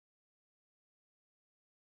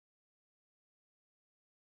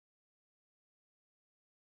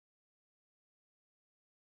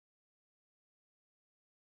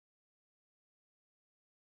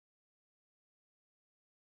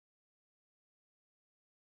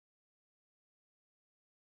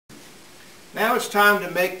Now it's time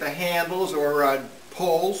to make the handles or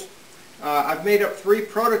poles. I've made up 3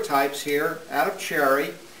 prototypes here out of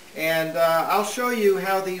cherry, and I'll show you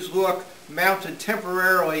how these look mounted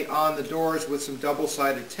temporarily on the doors with some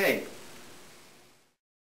double-sided tape.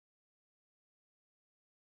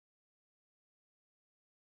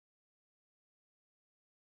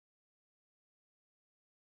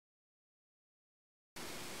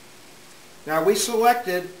 Now we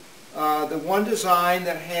selected the one design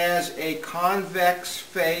that has a convex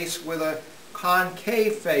face with a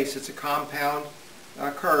concave face. It's a compound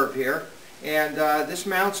curve here, and this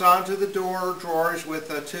mounts onto the door drawers with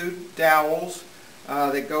 2 dowels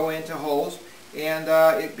that go into holes, and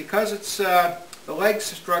because it's the leg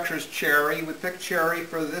structure is cherry, we picked cherry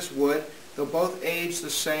for this wood. They'll both age the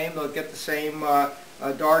same, they'll get the same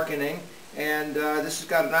darkening, and this has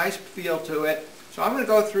got a nice feel to it. So I'm going to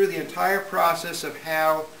go through the entire process of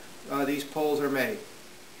how these poles are made.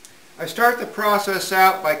 I start the process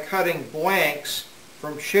out by cutting blanks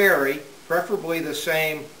from cherry, preferably the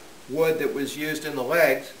same wood that was used in the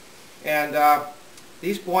legs, and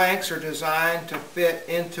these blanks are designed to fit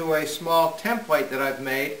into a small template that I've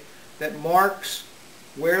made that marks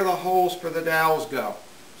where the holes for the dowels go.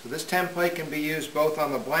 So this template can be used both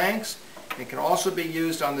on the blanks and can also be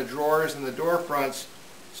used on the drawers and the door fronts,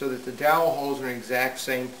 so that the dowel holes are in the exact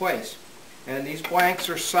same place. And these blanks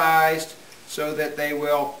are sized so that they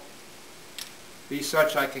will be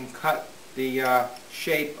such I can cut the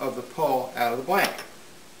shape of the pole out of the blank.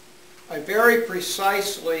 I very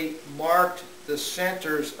precisely marked the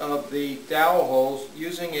centers of the dowel holes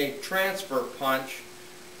using a transfer punch,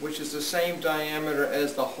 which is the same diameter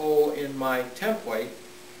as the hole in my template.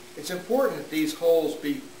 It's important that these holes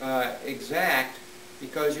be exact,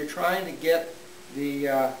 because you're trying to get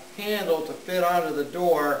the handle to fit onto the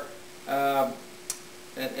door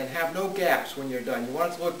and have no gaps when you're done. You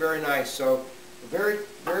want it to look very nice, so very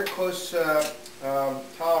close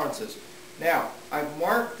tolerances. Now, I've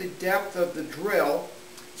marked the depth of the drill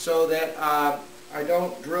so that I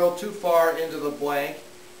don't drill too far into the blank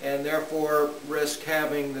and therefore risk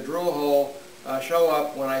having the drill hole show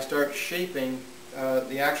up when I start shaping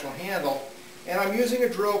the actual handle. And I'm using a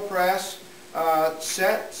drill press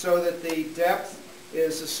set so that the depth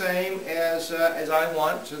is the same as I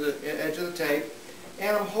want, to the edge of the tape,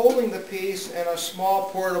 and I'm holding the piece in a small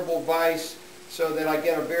portable vise so that I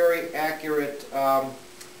get a very accurate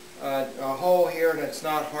hole here, and it's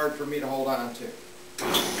not hard for me to hold on to.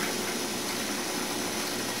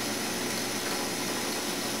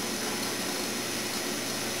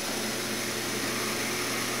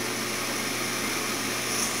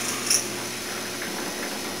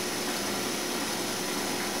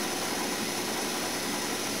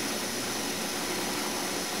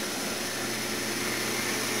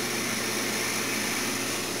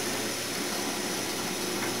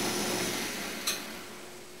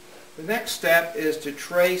 The next step is to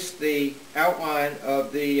trace the outline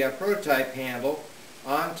of the prototype handle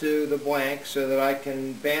onto the blank so that I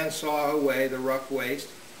can bandsaw away the rough waste.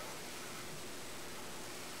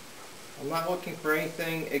 I'm not looking for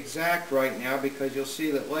anything exact right now, because you'll see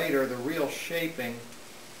that later the real shaping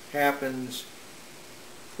happens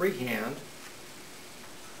freehand.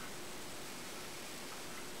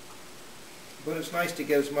 But it's nice to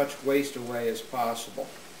get as much waste away as possible.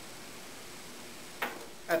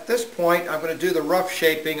 At this point, I'm going to do the rough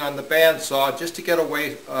shaping on the bandsaw just to get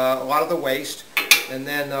away a lot of the waste, and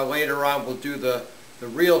then later on we'll do the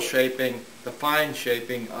real shaping, the fine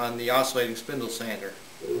shaping on the oscillating spindle sander.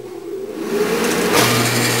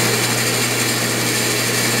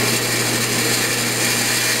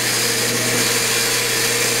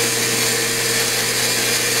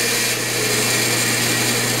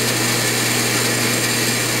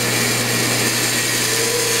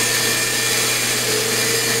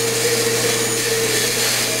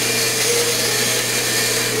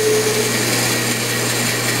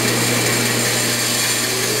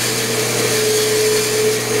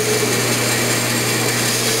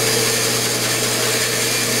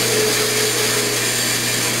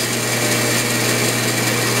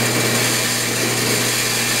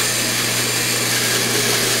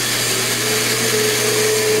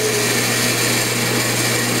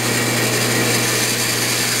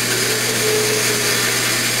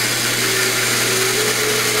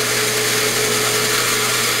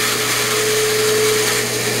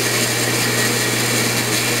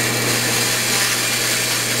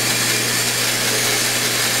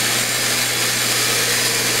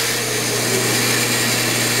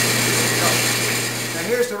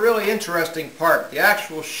 The really interesting part, the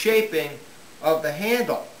actual shaping of the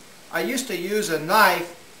handle. I used to use a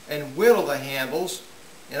knife and whittle the handles,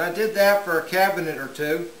 And I did that for a cabinet or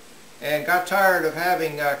two and got tired of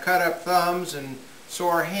having cut up thumbs and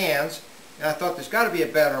sore hands, and I thought there's got to be a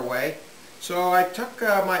better way. So I took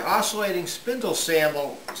my oscillating spindle sander,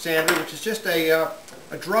 which is just a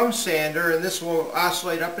drum sander, and this will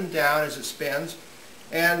oscillate up and down as it spins.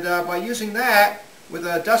 And by using that with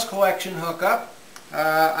a dust collection hookup,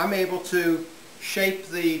 I'm able to shape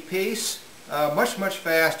the piece much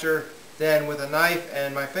faster than with a knife,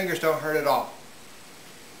 and my fingers don't hurt at all.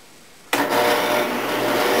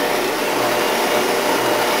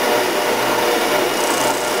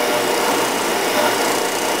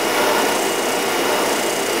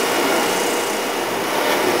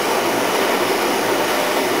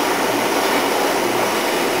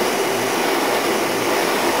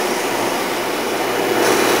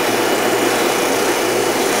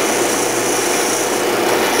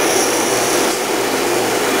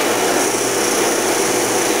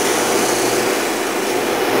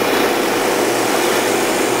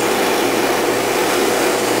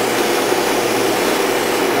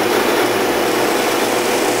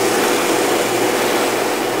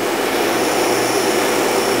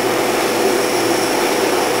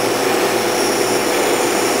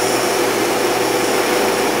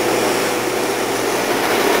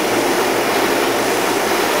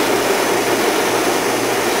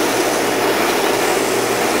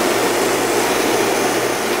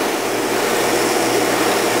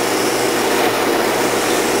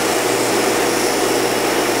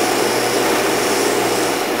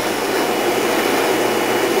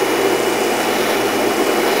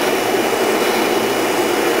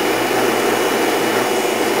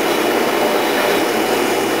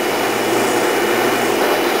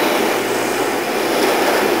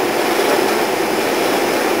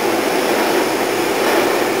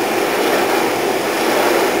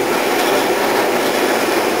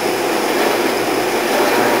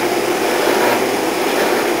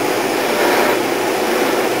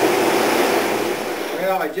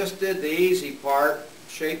 I just did the easy part,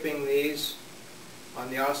 shaping these on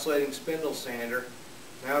the oscillating spindle sander.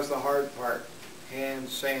 Now's the hard part, hand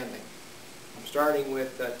sanding. I'm starting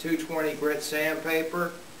with 220 grit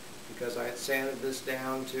sandpaper because I had sanded this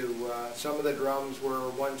down to, some of the drums were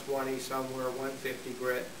 120, some were 150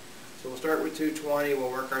 grit. So we'll start with 220,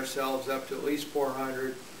 we'll work ourselves up to at least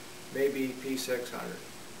 400, maybe P600.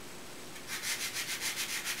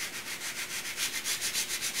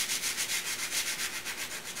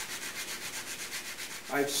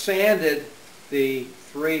 I've sanded the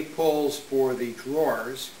 3 pulls for the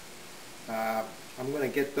drawers. I'm going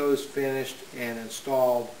to get those finished and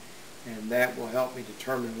installed, and that will help me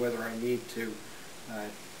determine whether I need to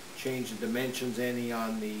change the dimensions any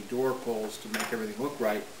on the door pulls to make everything look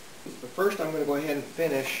right. But first I'm going to go ahead and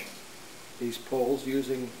finish these pulls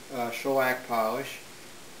using shellac polish.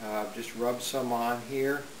 Just rub some on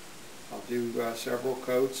here. I'll do several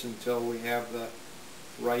coats until we have the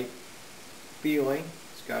right feeling.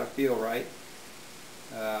 It's got to feel right.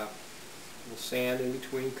 We'll sand in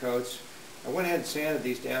between coats. I went ahead and sanded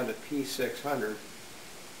these down to P600.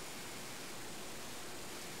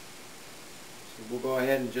 So we'll go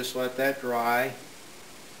ahead and just let that dry.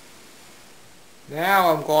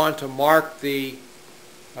 Now I'm going to mark the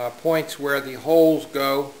points where the holes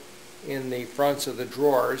go in the fronts of the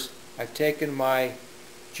drawers. I've taken my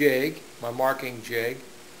jig, my marking jig.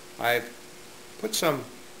 I've put some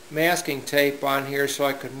masking tape on here so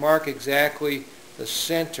I could mark exactly the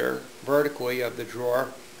center vertically of the drawer.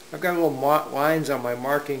 I've got little lines on my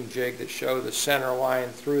marking jig that show the center line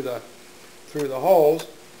through the holes,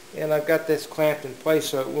 and I've got this clamped in place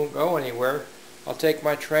so it won't go anywhere. I'll take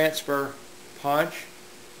my transfer punch,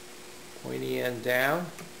 pointy end down,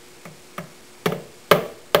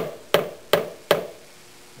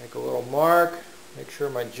 make a little mark, make sure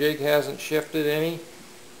my jig hasn't shifted any.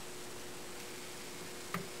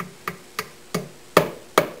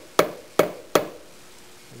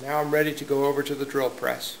 Now I'm ready to go over to the drill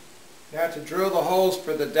press. Now to drill the holes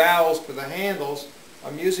for the dowels for the handles,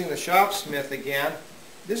 I'm using the Shopsmith again.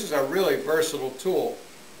 This is a really versatile tool.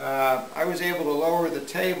 I was able to lower the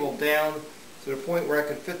table down to the point where I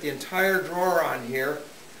could fit the entire drawer on here.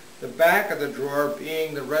 The back of the drawer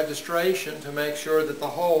being the registration to make sure that the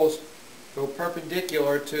holes go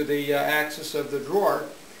perpendicular to the axis of the drawer.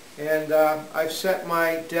 And I've set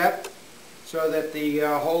my depth so that the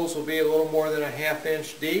holes will be a little more than a ½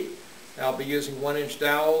 inch deep. I'll be using 1-inch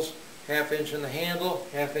dowels, ½ inch in the handle,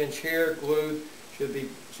 ½ inch here, glued.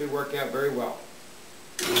 Should work out very well.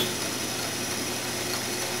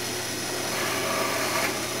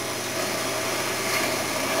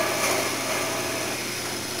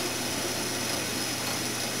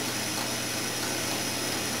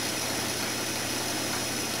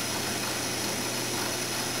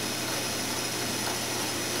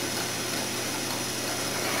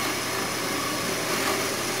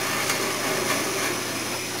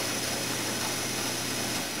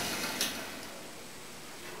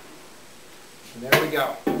 And there we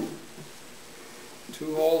go.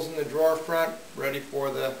 2 holes in the drawer front, ready for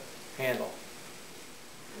the handle.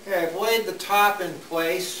 Okay, I've laid the top in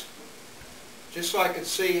place just so I could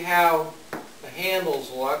see how the handles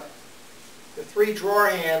look. The 3 drawer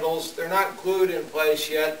handles, they're not glued in place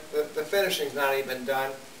yet. The finishing's not even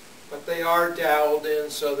done, but they are doweled in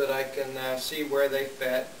so that I can see where they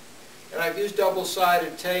fit. And I've used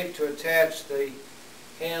double-sided tape to attach the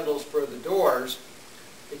handles for the doors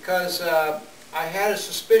because I had a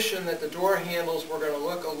suspicion that the door handles were going to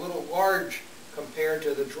look a little large compared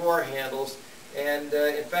to the drawer handles, and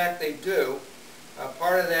in fact they do.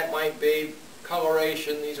 Part of that might be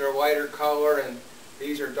coloration. These are lighter color and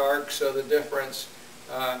these are dark, so the difference,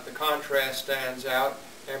 the contrast stands out.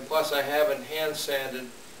 And plus I haven't hand sanded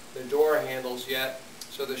the door handles yet,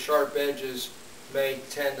 so the sharp edges may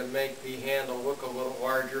tend to make the handle look a little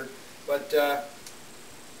larger. But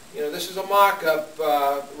you know, this is a mock-up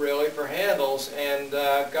really for handles, and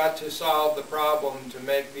I've got to solve the problem to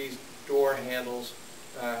make these door handles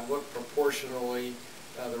look proportionally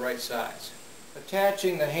the right size.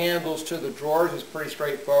 Attaching the handles to the drawers is pretty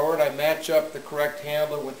straightforward. I match up the correct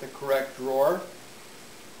handle with the correct drawer.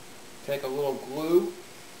 Take a little glue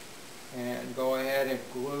and go ahead and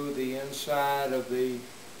glue the inside of the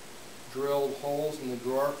drilled holes in the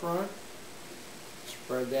drawer front.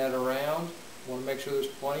 Spread that around. Want to make sure there's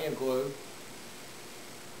plenty of glue.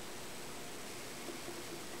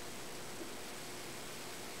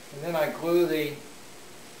 And then I glue the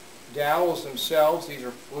dowels themselves. These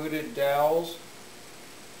are fluted dowels.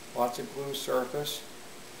 Lots of glue surface.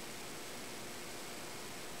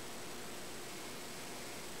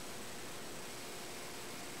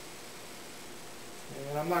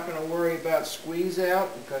 And I'm not going to worry about squeeze out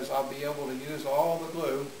because I'll be able to use all the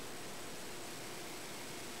glue.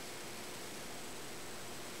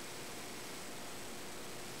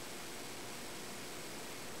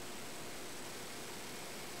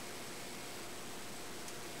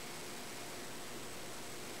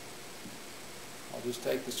 I'll just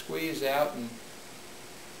take the squeeze out and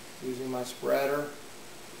using my spreader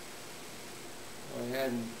go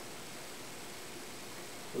ahead and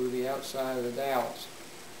glue the outside of the dowels.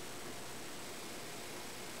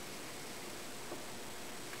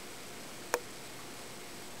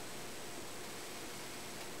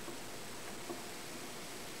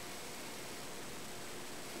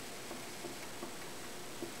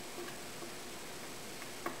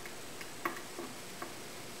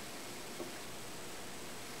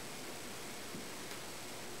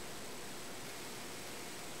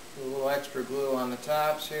 A little extra glue on the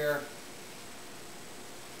tops here.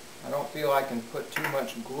 I don't feel I can put too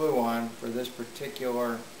much glue on for this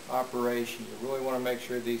particular operation. You really want to make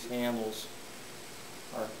sure these handles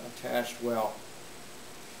are attached well.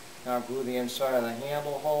 Now glue the inside of the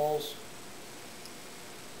handle holes.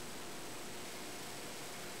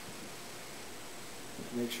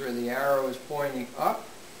 Make sure the arrow is pointing up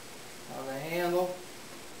on the handle.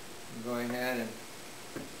 And go ahead and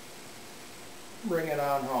bring it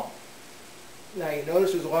on home. Now you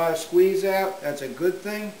notice there's a lot of squeeze out. That's a good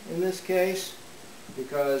thing in this case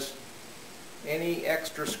because any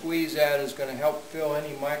extra squeeze out is going to help fill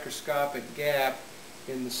any microscopic gap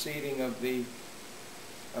in the seating of the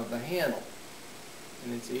handle,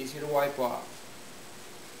 and it's easy to wipe off.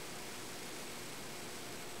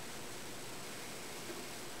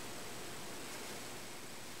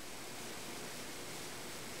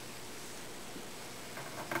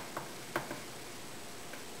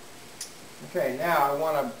 Okay, now I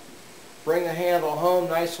want to bring the handle home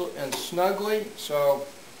nicely and snugly, so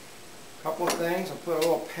a couple of things. I'll put a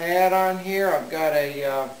little pad on here. I've got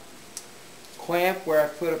a clamp where I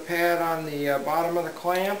put a pad on the bottom of the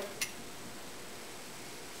clamp.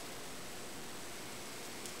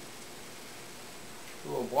 A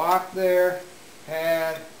little block there,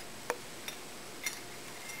 pad.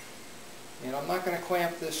 And I'm not going to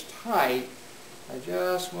clamp this tight. I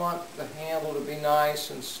just want the handle to be nice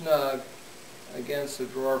and snug against the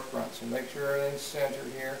drawer front. So make sure everything's centered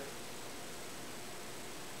here.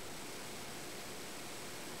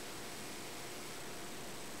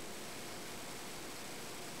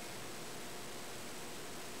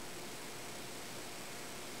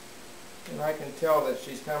 And I can tell that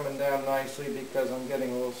she's coming down nicely because I'm getting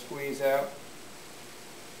a little squeeze out,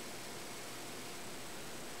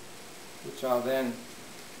 which I'll then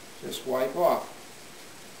just wipe off.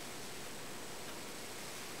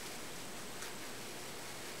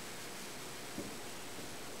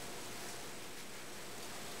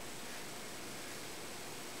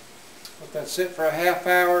 Let that sit for a half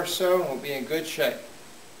hour or so and we'll be in good shape.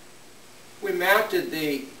 We mounted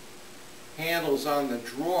the handles on the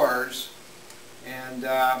drawers and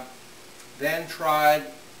then tried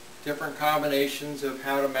different combinations of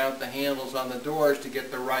how to mount the handles on the doors to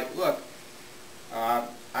get the right look.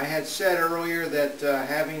 I had said earlier that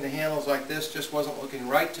having the handles like this just wasn't looking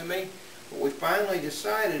right to me. What we finally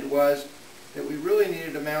decided was that we really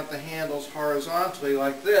needed to mount the handles horizontally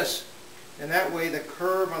like this, and that way the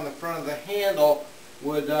curve on the front of the handle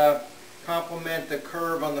would complement the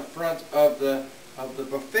curve on the front of the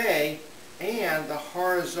buffet, and the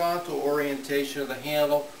horizontal orientation of the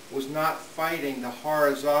handle was not fighting the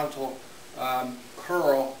horizontal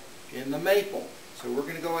curl in the maple. So we're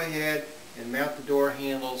going to go ahead and mount the door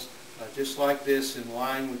handles just like this in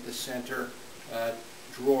line with the center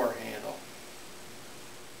drawer handle.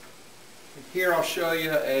 And here I'll show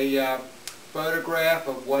you a photograph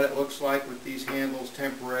of what it looks like with these handles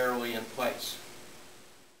temporarily in place.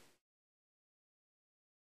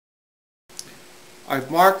 I've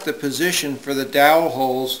marked the position for the dowel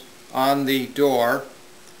holes on the door.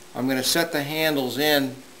 I'm going to set the handles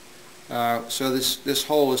in so this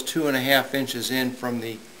hole is 2.5 inches in from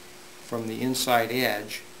the inside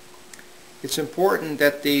edge. It's important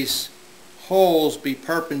that these holes be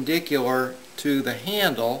perpendicular to the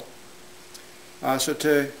handle. So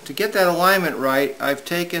to get that alignment right, I've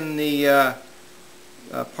taken the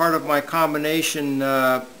part of my combination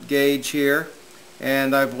gauge here,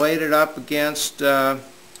 and I've laid it up against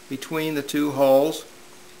between the two holes,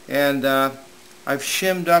 and I've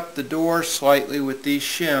shimmed up the door slightly with these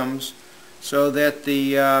shims so that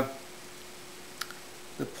the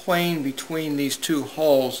plane between these two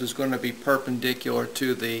holes is going to be perpendicular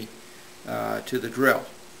to the drill.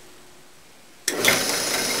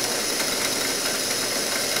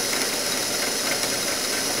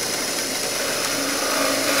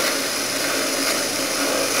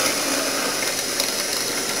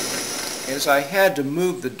 As I had to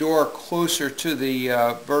move the door closer to the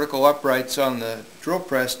vertical uprights on the drill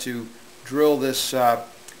press to drill this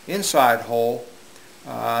inside hole,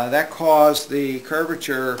 that caused the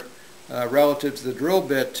curvature relative to the drill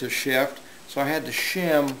bit to shift, so I had to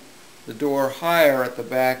shim the door higher at the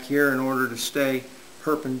back here in order to stay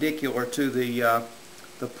perpendicular to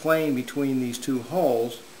the plane between these two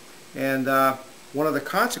holes. And one of the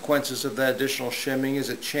consequences of that additional shimming is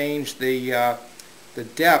it changed the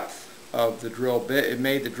depth of the drill bit. It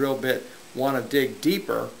made the drill bit want to dig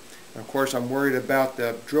deeper. And of course, I'm worried about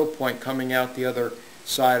the drill point coming out the other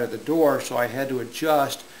side of the door, so I had to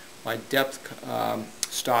adjust my depth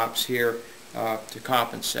stops here to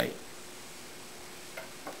compensate.